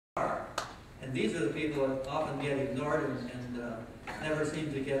And these are the people that often get ignored and never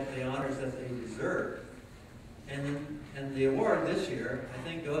seem to get the honors that they deserve. And the award this year, I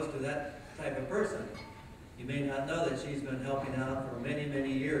think, goes to that type of person. You may not know that she's been helping out for many,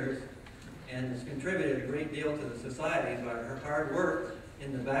 many years and has contributed a great deal to the society by her hard work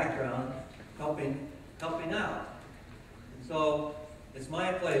in the background, helping out. And so it's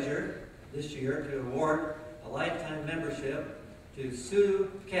my pleasure this year to award a lifetime membership to Sue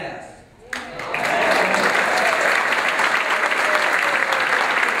Cass.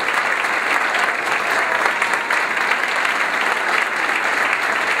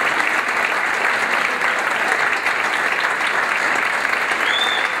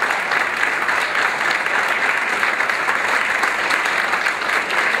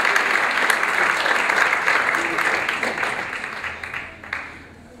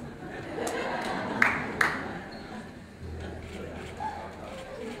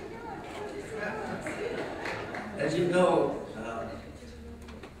 As you know,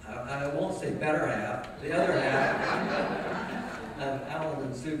 I won't say better half, the other half of Alan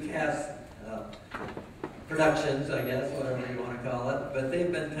and Sue Cass Productions, I guess, whatever you want to call it, but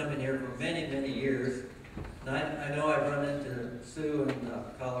they've been coming here for many, many years. And I know I've run into Sue in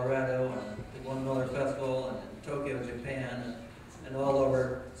Colorado and the Glenn Miller Festival and in Tokyo, Japan, and all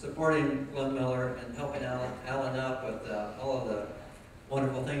over supporting Glenn Miller and helping Alan out with all of the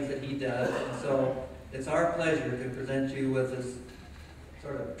wonderful things that he does. And so it's our pleasure to present you with this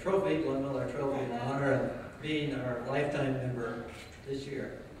sort of trophy, Glenn Miller Trophy, in honor of being our lifetime member this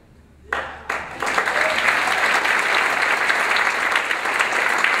year.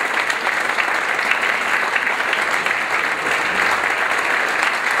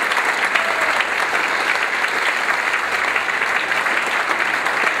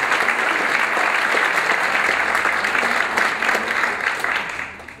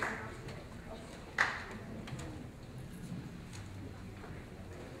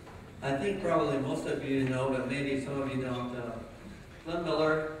 I think probably most of you know, but maybe some of you don't. Glenn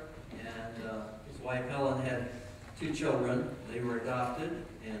Miller and his wife Helen had 2 children. They were adopted,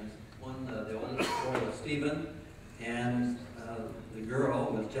 and one, the oldest boy was Stephen, and the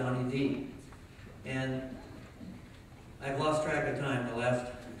girl was Johnny D. And I've lost track of time the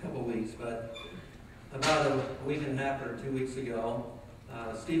last couple weeks, but about a week and a half or 2 weeks ago,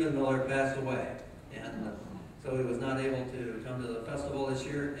 Stephen Miller passed away, and so he was not able to come to the festival this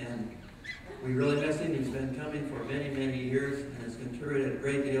year, and we really miss him. He's been coming for many, many years and has contributed a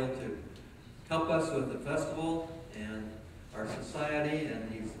great deal to help us with the festival and our society,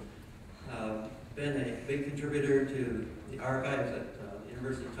 and he's been a big contributor to the archives at the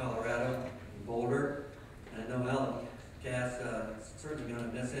University of Colorado in Boulder. And I know Alan Cass is certainly going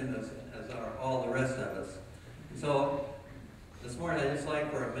to miss him, as are all the rest of us. So this morning I'd just like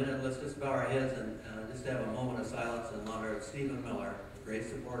for a minute, let's just bow our heads and just have a moment of silence in honor of Stephen Miller, a great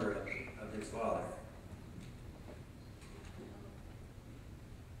supporter of his father.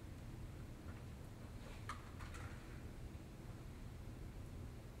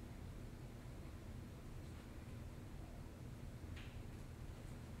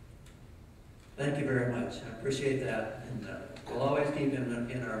 Thank you very much. I appreciate that. And we'll always keep him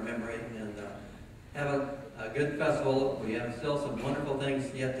in our memory, and have a good festival. We have still some wonderful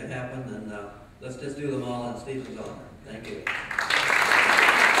things yet to happen, and let's just do them all in Stephen's honor. Thank you.